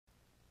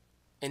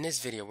In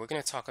this video, we're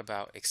going to talk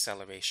about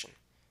acceleration.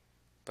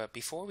 But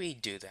before we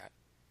do that,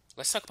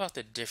 let's talk about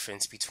the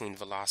difference between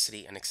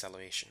velocity and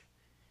acceleration.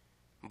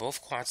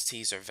 Both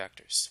quantities are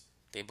vectors.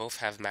 They both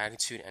have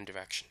magnitude and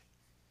direction.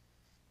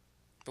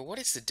 But what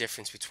is the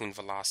difference between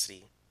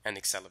velocity and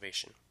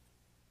acceleration?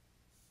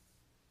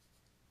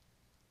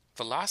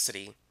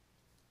 Velocity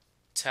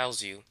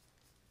tells you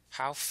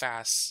how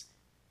fast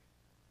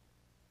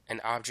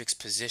an object's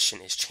position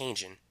is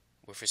changing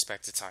with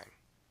respect to time.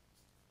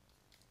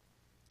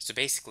 So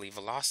basically,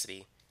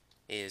 velocity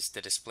is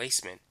the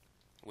displacement,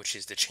 which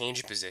is the change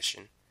in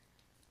position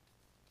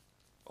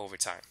over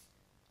time.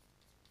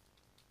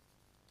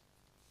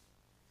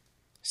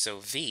 So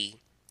v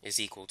is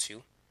equal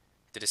to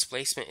the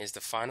displacement is the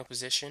final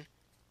position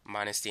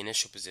minus the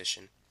initial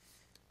position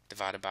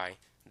divided by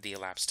the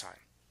elapsed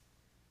time.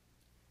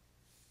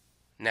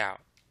 Now,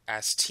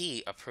 as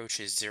t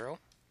approaches 0,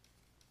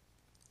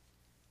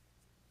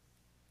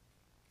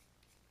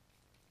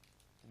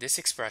 this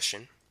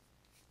expression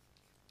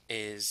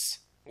is,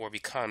 or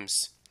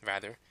becomes,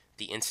 rather,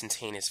 the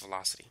instantaneous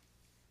velocity.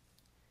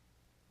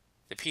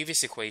 The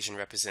previous equation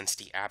represents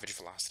the average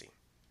velocity.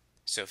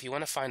 So if you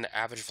want to find the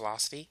average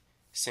velocity,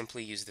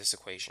 simply use this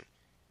equation.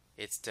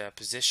 It's the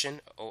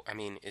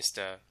it's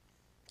the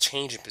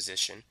change in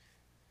position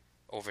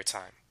over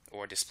time,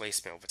 or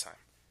displacement over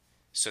time.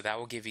 So that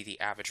will give you the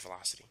average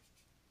velocity.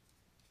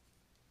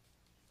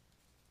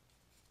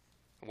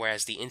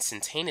 Whereas the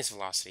instantaneous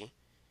velocity,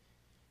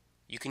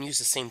 you can use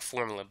the same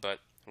formula, but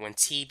when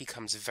t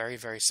becomes very,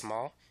 very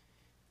small,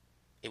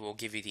 it will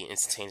give you the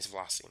instantaneous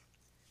velocity.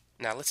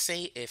 Now let's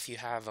say if you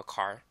have a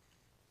car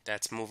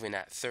that's moving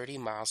at 30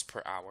 miles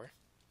per hour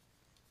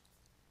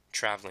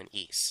traveling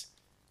east.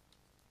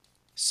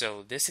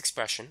 So this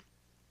expression,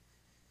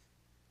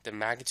 the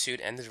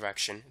magnitude and the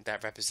direction,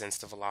 that represents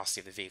the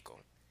velocity of the vehicle.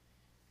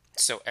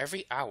 So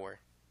every hour,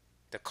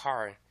 the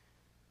car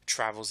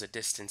travels a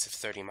distance of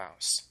 30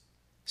 miles.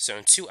 So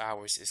in 2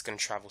 hours, it's going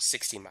to travel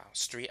 60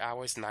 miles. 3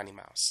 hours, 90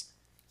 miles.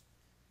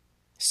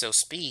 So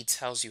speed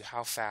tells you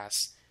how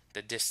fast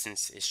the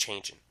distance is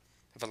changing.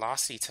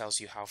 Velocity tells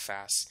you how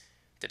fast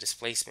the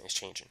displacement is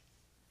changing.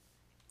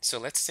 So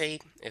let's say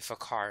if an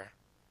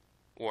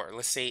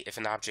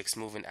object's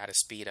moving at a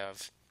speed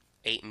of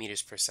 8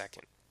 meters per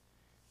second.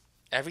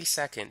 Every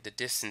second, the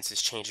distance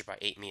is changing by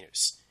 8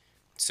 meters.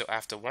 So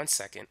after 1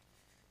 second,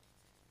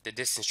 the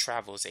distance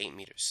traveled is 8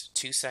 meters.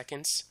 2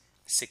 seconds,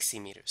 60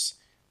 meters.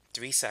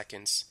 3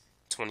 seconds,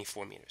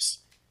 24 meters.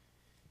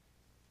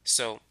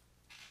 So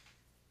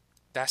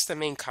that's the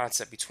main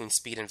concept between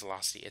speed and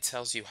velocity. It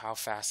tells you how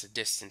fast the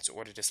distance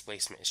or the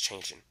displacement is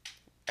changing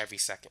every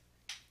second.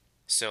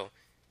 So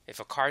if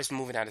a car is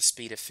moving at a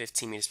speed of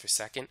 15 meters per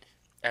second,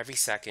 every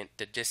second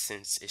the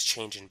distance is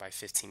changing by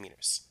 15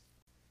 meters.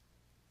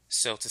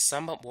 So to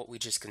sum up what we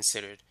just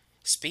considered,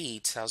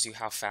 speed tells you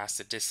how fast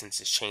the distance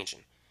is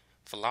changing.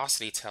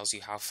 Velocity tells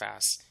you how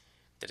fast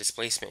the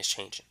displacement is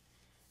changing.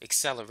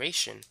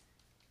 Acceleration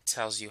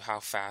tells you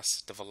how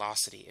fast the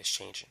velocity is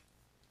changing.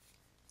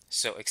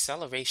 So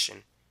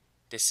acceleration,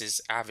 this is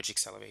average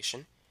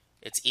acceleration,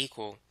 it's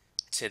equal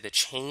to the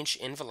change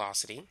in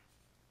velocity,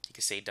 you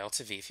can say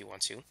delta v if you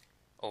want to,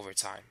 over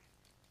time.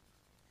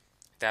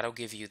 That'll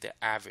give you the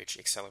average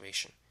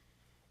acceleration.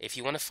 If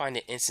you want to find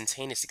the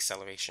instantaneous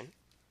acceleration,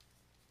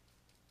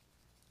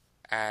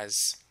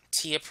 as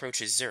t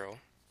approaches 0,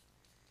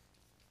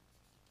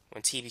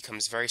 when t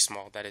becomes very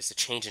small, that is the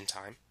change in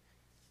time,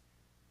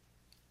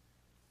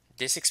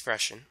 this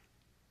expression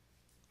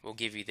will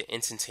give you the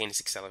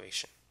instantaneous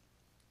acceleration.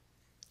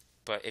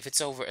 But if it's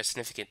over a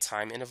significant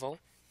time interval,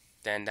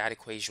 then that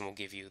equation will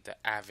give you the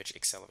average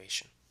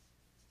acceleration.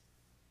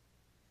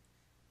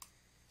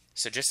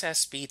 So just as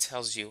speed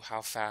tells you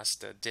how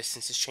fast the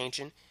distance is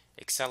changing,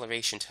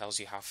 acceleration tells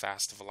you how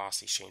fast the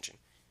velocity is changing.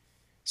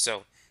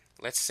 So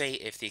let's say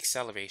if the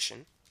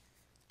acceleration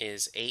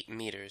is 8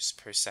 meters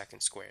per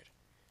second squared.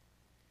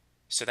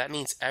 So that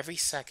means every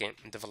second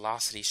the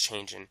velocity is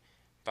changing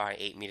by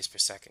 8 meters per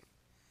second.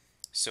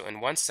 So in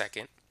 1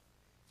 second,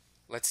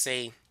 let's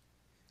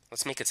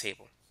make a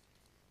table.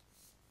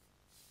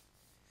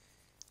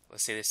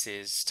 Let's say this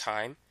is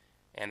time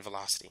and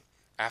velocity.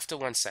 After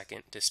 1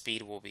 second, the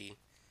speed will be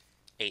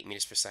 8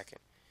 meters per second.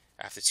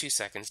 After 2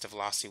 seconds, the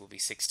velocity will be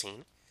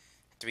 16.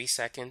 3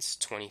 seconds,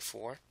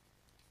 24.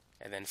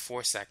 And then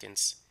 4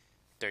 seconds,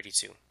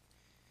 32.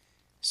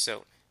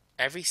 So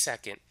every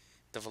second,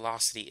 the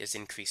velocity is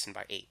increasing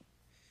by 8.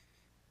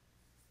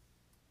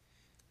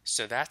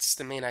 So that's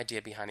the main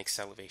idea behind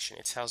acceleration.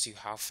 It tells you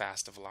how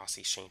fast the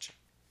velocity is changing.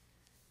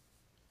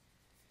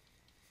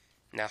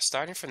 Now,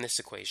 starting from this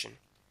equation,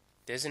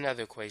 there's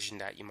another equation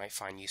that you might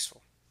find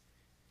useful.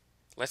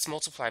 Let's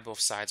multiply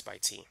both sides by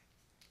t.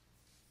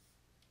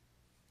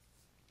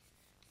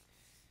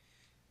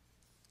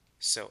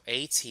 So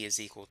AT is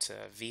equal to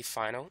V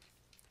final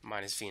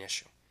minus V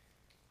initial.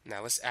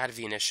 Now let's add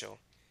V initial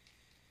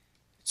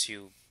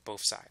to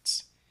both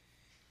sides.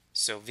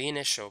 So V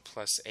initial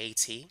plus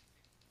AT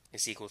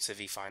is equal to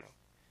V final.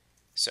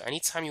 So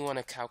anytime you want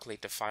to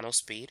calculate the final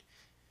speed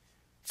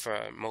for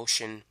a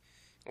motion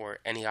or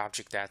any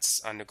object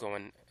that's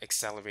undergoing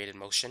accelerated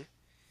motion,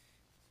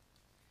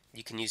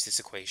 you can use this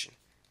equation.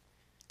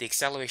 The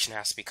acceleration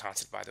has to be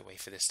constant, by the way,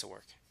 for this to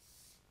work.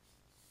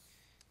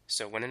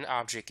 So when an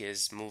object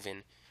is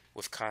moving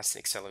with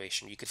constant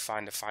acceleration, you could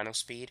find the final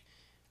speed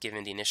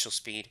given the initial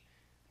speed,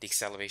 the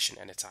acceleration,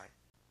 and the time.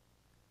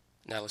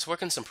 Now let's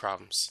work on some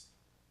problems.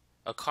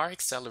 A car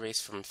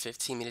accelerates from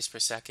 15 meters per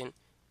second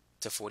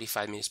to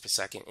 45 meters per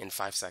second in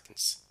 5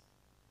 seconds.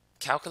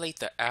 Calculate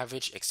the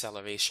average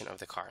acceleration of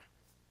the car.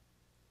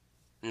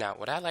 Now,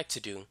 what I like to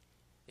do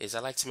is I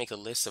like to make a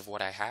list of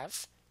what I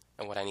have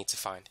and what I need to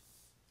find.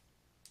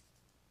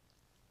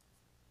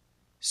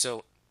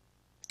 So,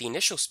 the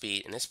initial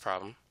speed in this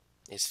problem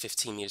is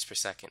 15 meters per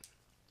second.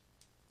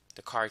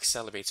 The car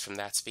accelerates from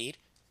that speed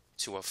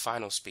to a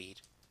final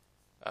speed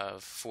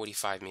of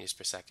 45 meters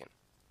per second.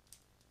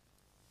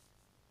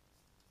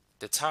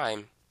 The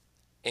time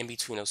in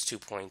between those 2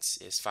 points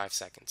is 5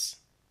 seconds.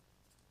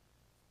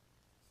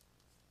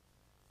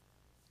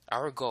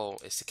 Our goal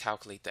is to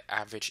calculate the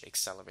average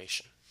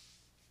acceleration.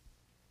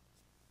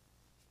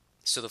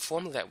 So the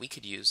formula that we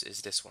could use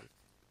is this one.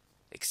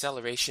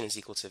 Acceleration is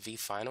equal to v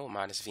final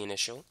minus v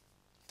initial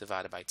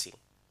divided by t.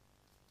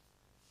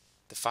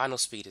 The final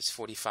speed is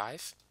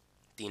 45,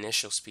 the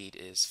initial speed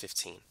is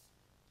 15,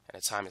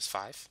 and the time is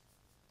 5.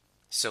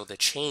 So the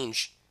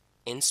change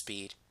in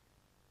speed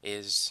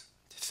is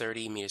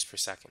 30 meters per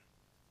second.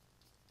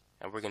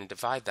 And we're going to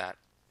divide that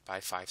by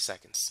 5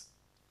 seconds.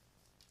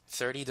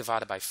 30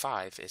 divided by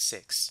 5 is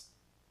 6.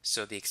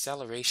 So the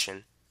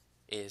acceleration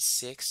is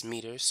 6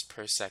 meters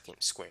per second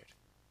squared.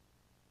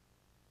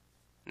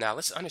 Now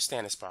let's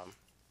understand this problem.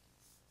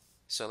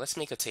 So let's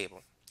make a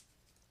table.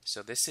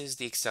 So this is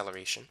the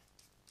acceleration.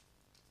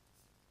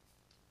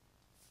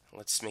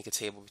 Let's make a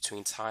table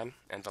between time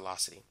and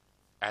velocity.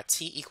 At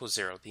t equals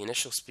 0, the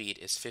initial speed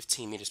is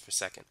 15 meters per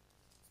second.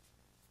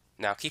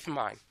 Now keep in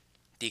mind,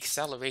 the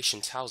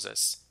acceleration tells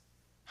us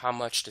how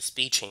much the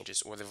speed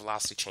changes or the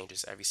velocity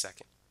changes every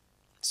second.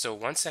 So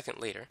 1 second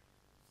later,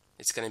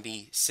 it's going to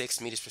be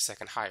 6 meters per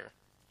second higher.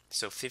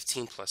 So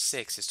 15 plus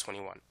 6 is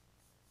 21.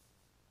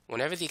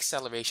 Whenever the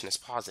acceleration is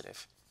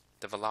positive,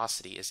 the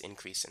velocity is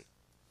increasing.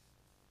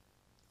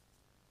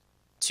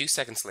 2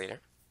 seconds later,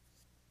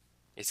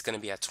 it's going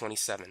to be at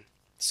 27.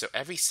 So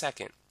every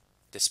second,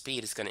 the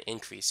speed is going to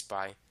increase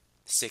by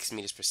 6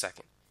 meters per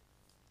second.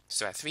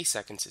 So at 3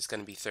 seconds, it's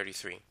going to be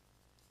 33.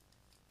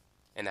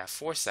 And at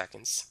 4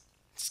 seconds,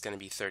 it's going to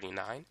be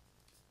 39.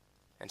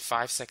 And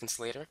 5 seconds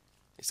later,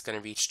 it's going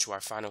to reach to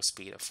our final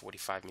speed of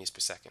 45 meters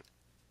per second.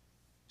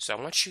 So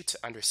I want you to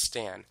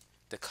understand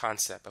the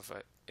concept of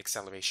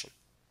acceleration.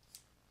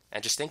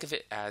 And just think of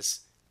it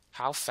as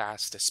how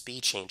fast the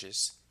speed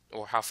changes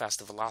or how fast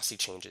the velocity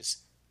changes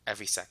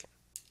every second.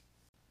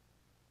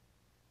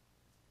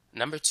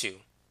 Number 2,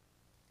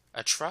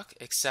 a truck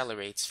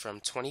accelerates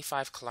from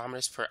 25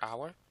 kilometers per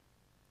hour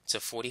to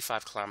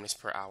 45 kilometers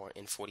per hour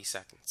in 40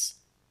 seconds.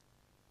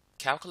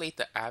 Calculate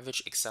the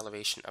average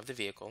acceleration of the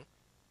vehicle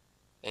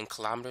in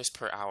kilometers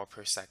per hour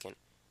per second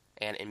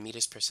and in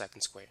meters per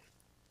second squared.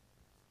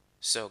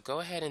 So go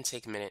ahead and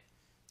take a minute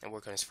and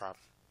work on this problem.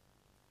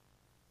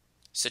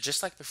 So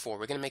just like before,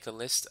 we're going to make a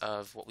list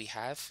of what we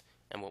have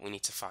and what we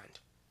need to find.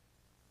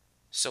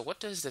 So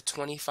what does the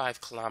 25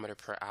 kilometer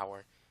per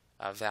hour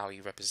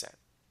value represent?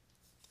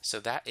 So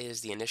that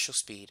is the initial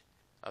speed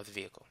of the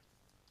vehicle.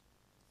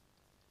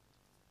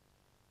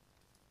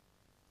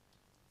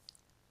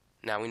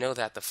 Now we know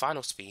that the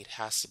final speed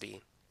has to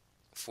be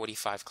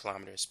 45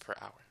 kilometers per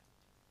hour.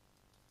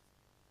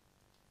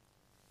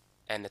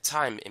 And the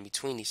time in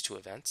between these two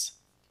events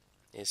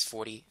is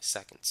 40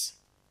 seconds.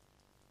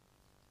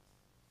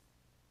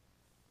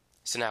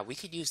 So now we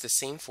could use the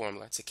same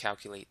formula to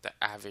calculate the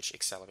average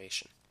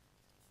acceleration.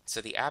 So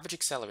the average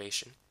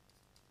acceleration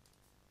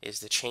is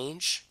the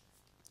change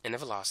in the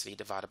velocity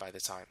divided by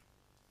the time.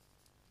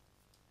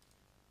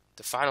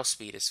 The final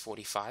speed is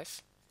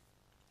 45,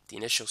 the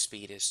initial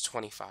speed is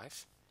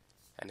 25,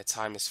 and the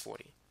time is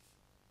 40.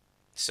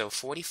 So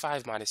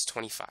 45 minus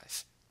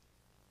 25,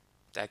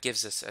 that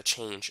gives us a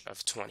change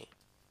of 20.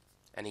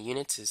 And the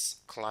unit is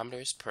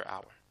kilometers per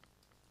hour.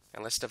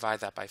 And let's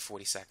divide that by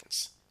 40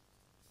 seconds.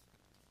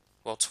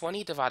 Well,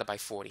 20 divided by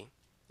 40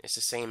 is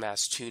the same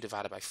as 2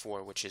 divided by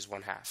 4, which is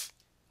 1/2,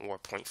 or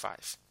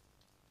 0.5.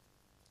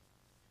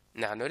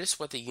 Now notice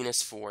what the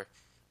units for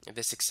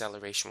this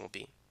acceleration will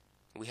be.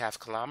 We have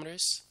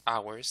kilometers,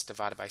 hours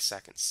divided by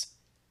seconds.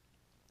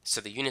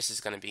 So the units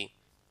is going to be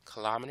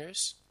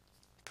kilometers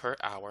per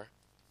hour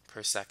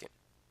per second.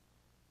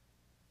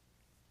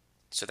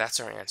 So that's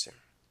our answer.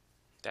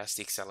 That's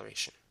the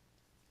acceleration.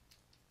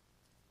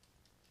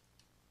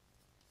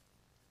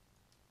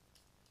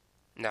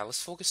 Now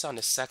let's focus on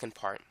the second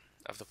part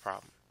of the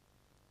problem.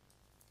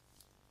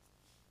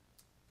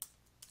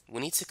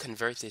 We need to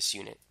convert this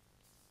unit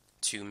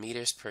to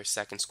meters per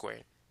second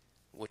squared,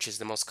 which is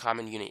the most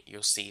common unit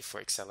you'll see for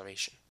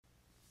acceleration.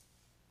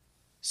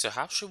 So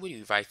how should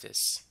we write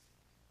this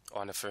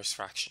on the first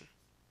fraction?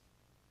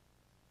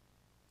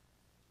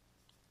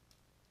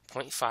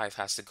 0.5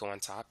 has to go on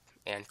top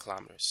and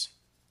kilometers.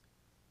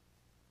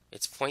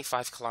 it's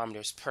 0.5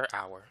 kilometers per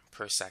hour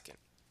per second.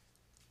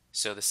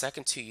 So the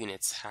second two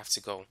units have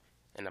to go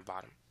in the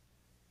bottom.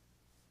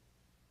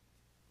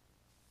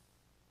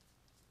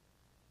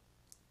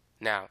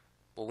 Now,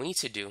 what we need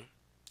to do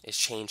is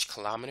change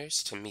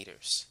kilometers to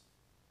meters.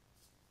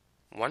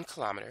 1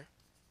 kilometer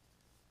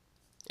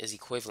is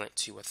equivalent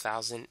to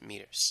 1,000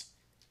 meters.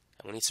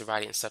 And we need to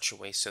write it in such a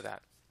way so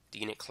that the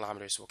unit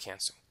kilometers will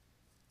cancel.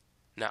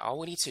 Now all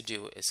we need to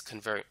do is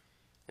convert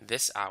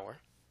this hour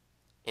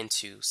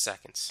into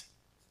seconds.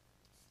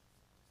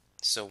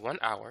 So 1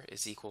 hour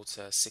is equal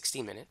to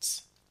 60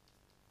 minutes,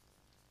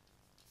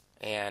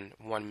 and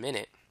 1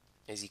 minute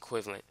is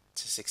equivalent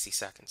to 60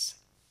 seconds.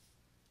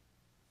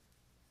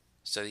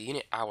 So the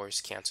unit hours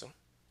cancel,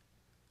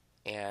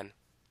 and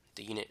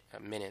the unit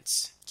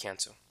minutes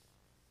cancel.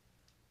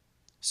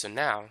 So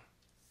now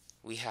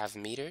we have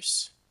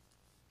meters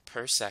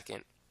per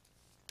second,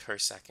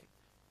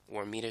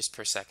 or meters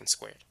per second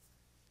squared.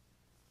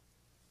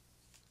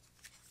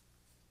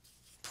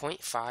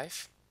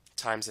 0.5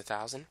 times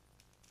 1,000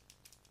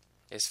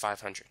 is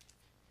 500.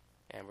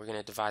 And we're going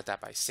to divide that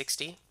by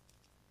 60,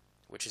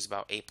 which is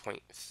about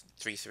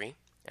 8.33,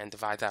 and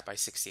divide that by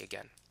 60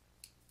 again.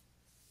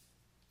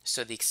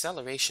 So the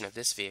acceleration of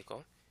this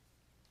vehicle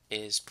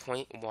is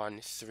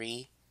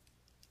 0.138,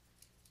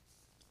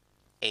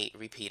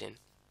 repeating,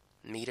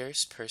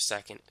 meters per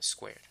second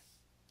squared.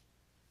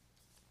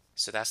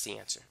 So that's the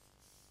answer.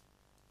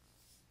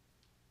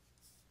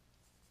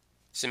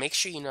 So make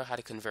sure you know how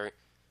to convert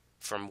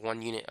from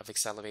one unit of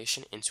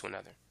acceleration into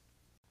another.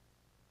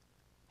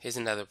 Here's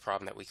another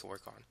problem that we can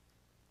work on.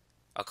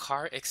 A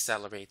car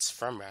accelerates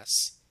from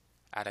rest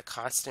at a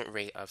constant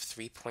rate of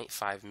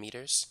 3.5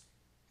 meters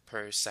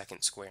per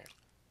second squared.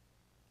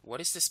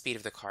 What is the speed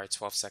of the car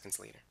 12 seconds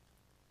later?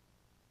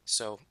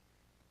 So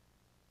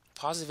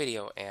pause the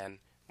video and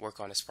work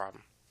on this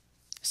problem.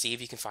 See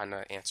if you can find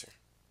the answer.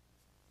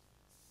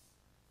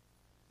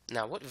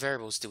 Now, what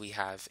variables do we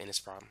have in this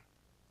problem?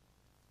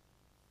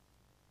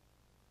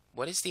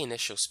 What is the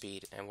initial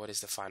speed and what is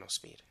the final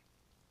speed?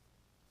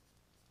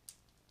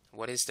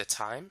 What is the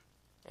time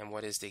and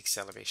what is the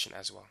acceleration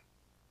as well?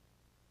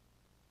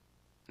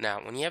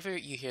 Now, whenever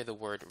you hear the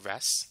word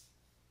rest,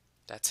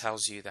 that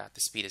tells you that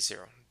the speed is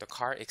 0. The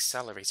car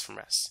accelerates from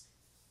rest.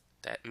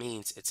 That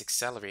means it's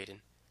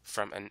accelerating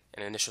from an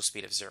initial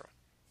speed of 0.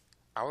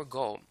 Our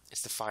goal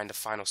is to find the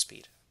final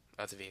speed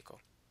of the vehicle.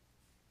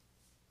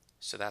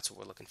 So that's what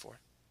we're looking for.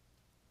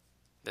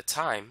 The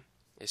time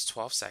is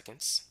 12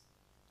 seconds,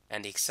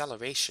 and the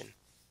acceleration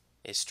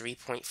is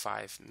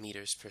 3.5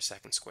 meters per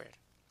second squared.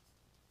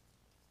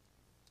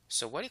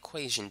 So what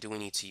equation do we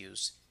need to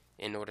use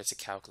in order to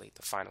calculate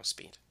the final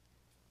speed?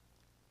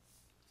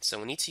 So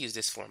we need to use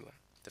this formula.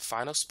 The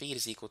final speed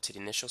is equal to the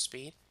initial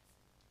speed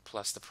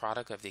plus the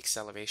product of the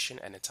acceleration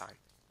and the time.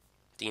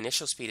 The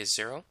initial speed is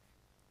 0,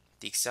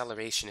 the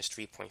acceleration is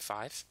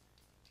 3.5,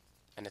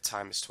 and the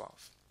time is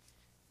 12.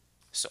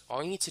 So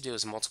all you need to do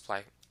is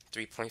multiply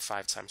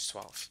 3.5 times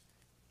 12,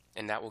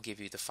 and that will give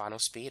you the final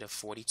speed of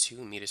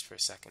 42 meters per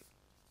second.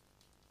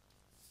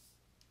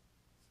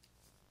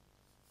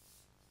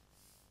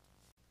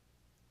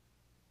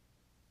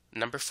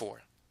 Number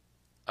 4.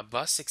 A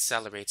bus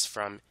accelerates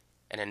from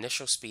an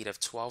initial speed of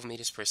 12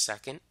 meters per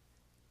second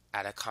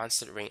at a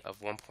constant rate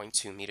of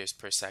 1.2 meters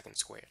per second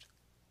squared.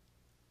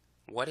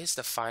 What is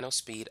the final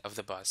speed of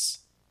the bus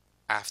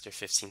after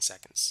 15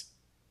 seconds?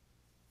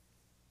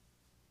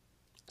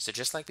 So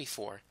just like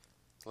before,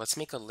 let's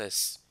make a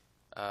list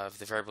of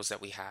the variables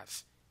that we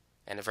have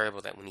and the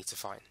variable that we need to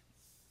find.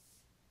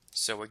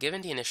 So we're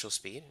given the initial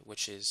speed,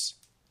 which is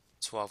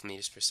 12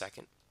 meters per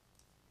second.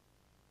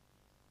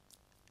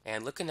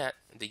 And looking at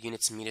the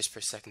units meters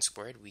per second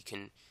squared, we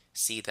can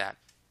see that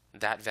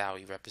that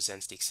value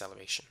represents the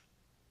acceleration.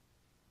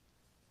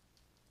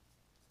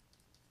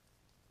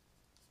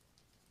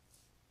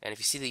 And if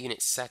you see the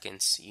unit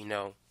seconds, you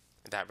know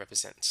that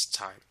represents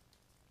time.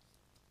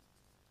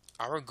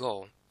 Our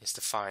goal is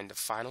to find the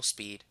final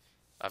speed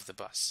of the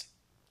bus.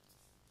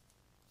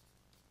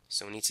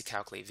 So we need to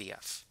calculate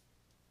VF.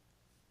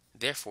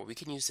 Therefore, we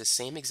can use the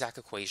same exact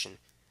equation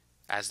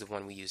as the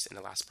one we used in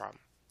the last problem.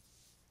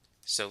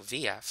 So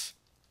VF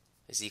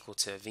is equal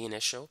to V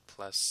initial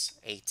plus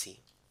AT.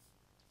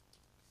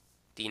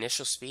 The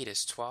initial speed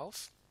is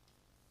 12,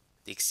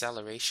 the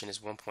acceleration is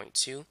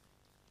 1.2,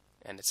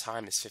 and the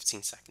time is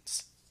 15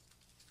 seconds.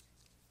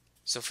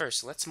 So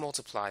first, let's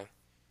multiply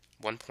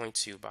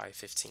 1.2 by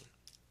 15.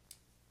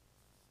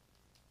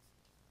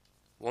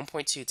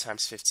 1.2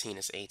 times 15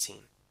 is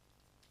 18,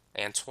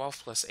 and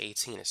 12 plus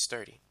 18 is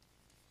 30.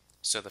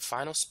 So the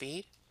final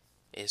speed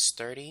is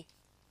 30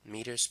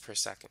 meters per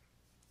second.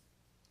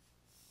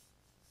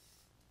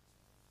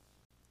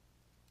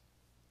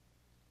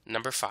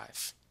 Number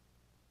 5.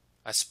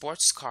 A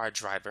sports car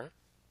driver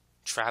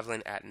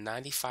traveling at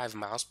 95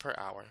 miles per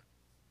hour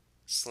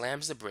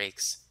slams the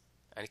brakes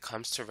and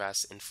comes to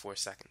rest in 4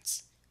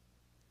 seconds.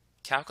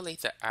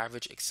 Calculate the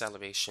average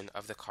acceleration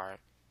of the car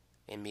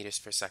in meters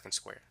per second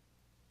squared.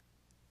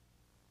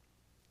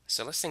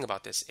 So let's think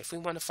about this. If we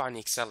want to find the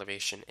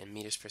acceleration in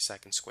meters per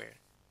second squared,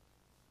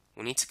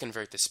 we need to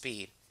convert the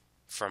speed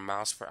from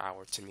miles per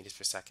hour to meters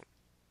per second.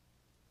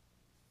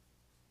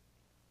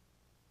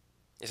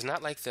 It's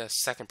not like the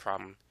second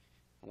problem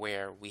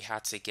where we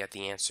had to get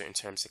the answer in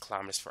terms of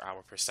kilometers per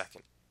hour per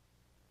second.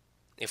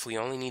 If we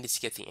only needed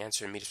to get the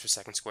answer in meters per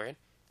second squared,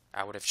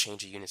 I would have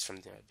changed the units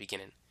from the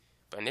beginning.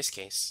 But in this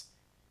case,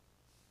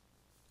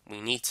 we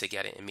need to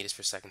get it in meters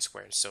per second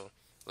squared. So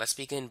let's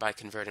begin by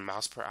converting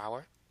miles per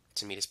hour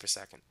to meters per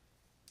second.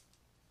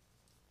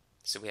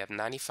 So we have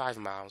 95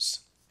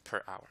 miles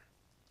per hour.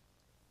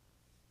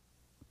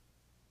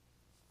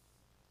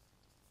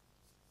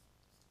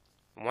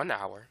 One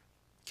hour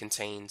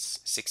contains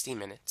 60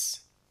 minutes,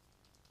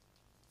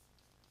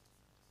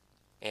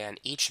 and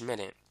each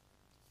minute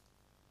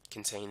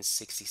contains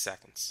 60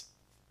 seconds.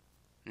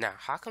 Now,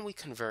 how can we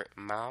convert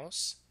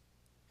miles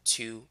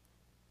to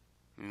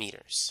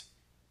meters?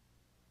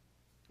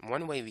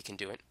 One way we can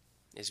do it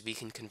is we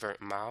can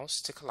convert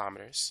miles to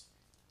kilometers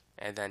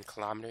and then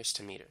kilometers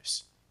to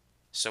meters.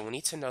 So we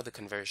need to know the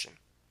conversion.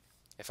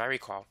 If I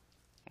recall,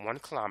 1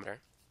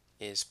 kilometer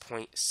is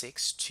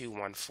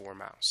 0.6214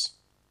 miles.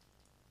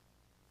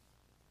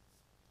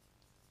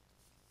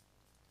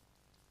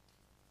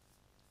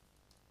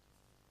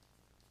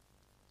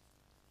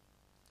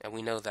 And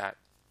we know that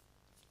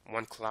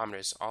 1 kilometer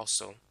is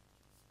also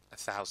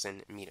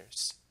 1,000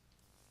 meters.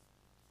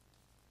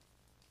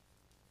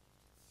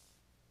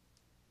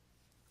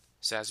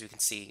 So as we can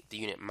see, the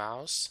unit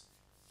miles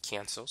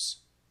cancels.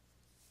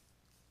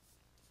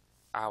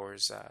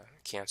 Hours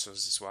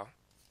cancels as well.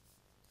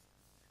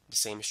 The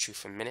same is true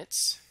for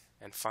minutes.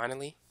 And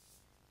finally,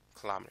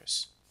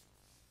 kilometers.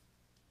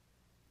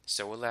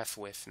 So we're left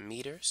with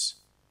meters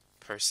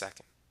per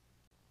second.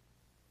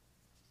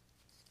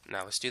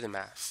 Now let's do the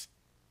math.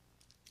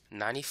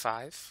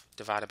 95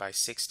 divided by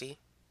 60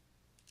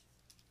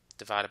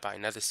 divided by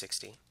another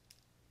 60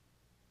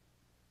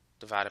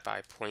 divided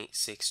by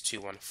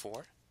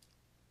 0.6214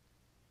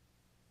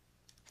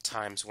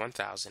 times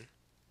 1,000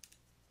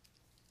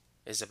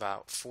 is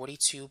about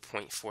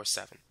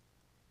 42.47.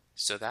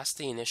 So that's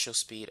the initial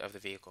speed of the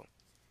vehicle.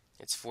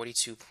 It's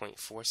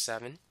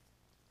 42.47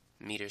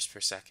 meters per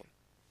second.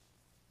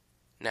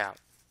 Now,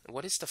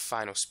 what is the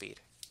final speed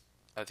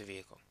of the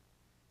vehicle?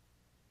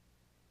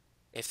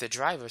 If the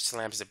driver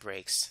slams the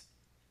brakes,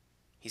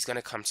 he's going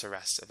to come to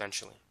rest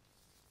eventually.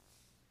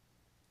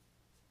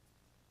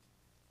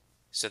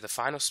 So the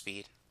final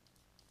speed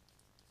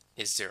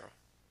is 0.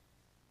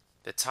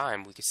 The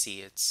time, we can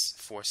see it's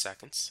 4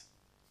 seconds.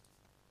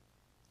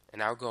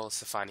 And our goal is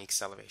to find the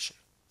acceleration.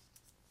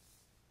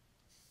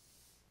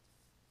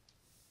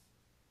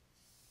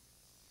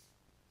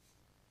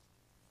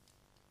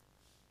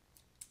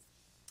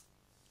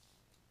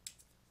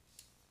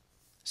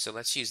 So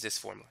let's use this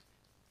formula.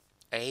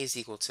 A is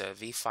equal to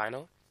V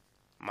final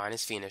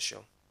minus V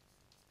initial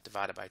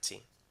divided by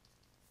T.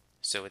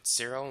 So it's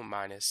 0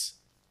 minus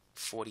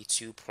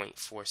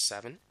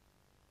 42.47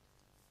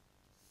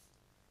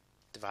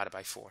 divided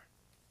by 4.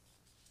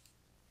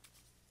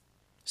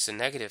 So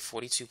negative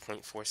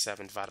 42.47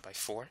 divided by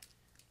 4,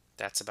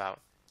 that's about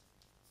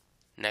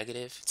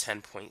negative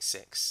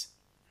 10.6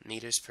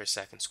 meters per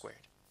second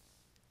squared.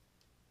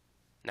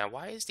 Now,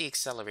 why is the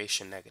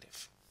acceleration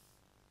negative?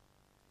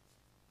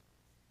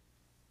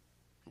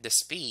 The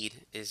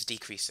speed is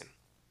decreasing.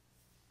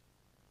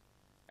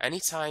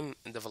 Anytime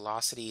the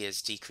velocity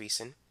is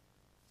decreasing,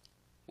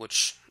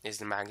 which is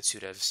the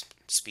magnitude of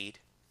speed,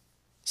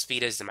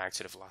 speed is the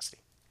magnitude of velocity.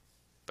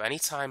 But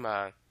anytime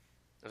the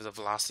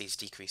velocity is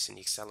decreasing,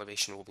 the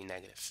acceleration will be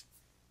negative.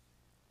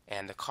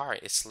 And the car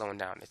is slowing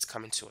down. It's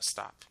coming to a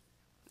stop.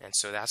 And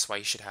so that's why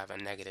you should have a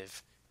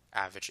negative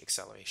average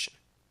acceleration.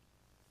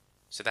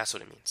 So that's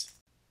what it means.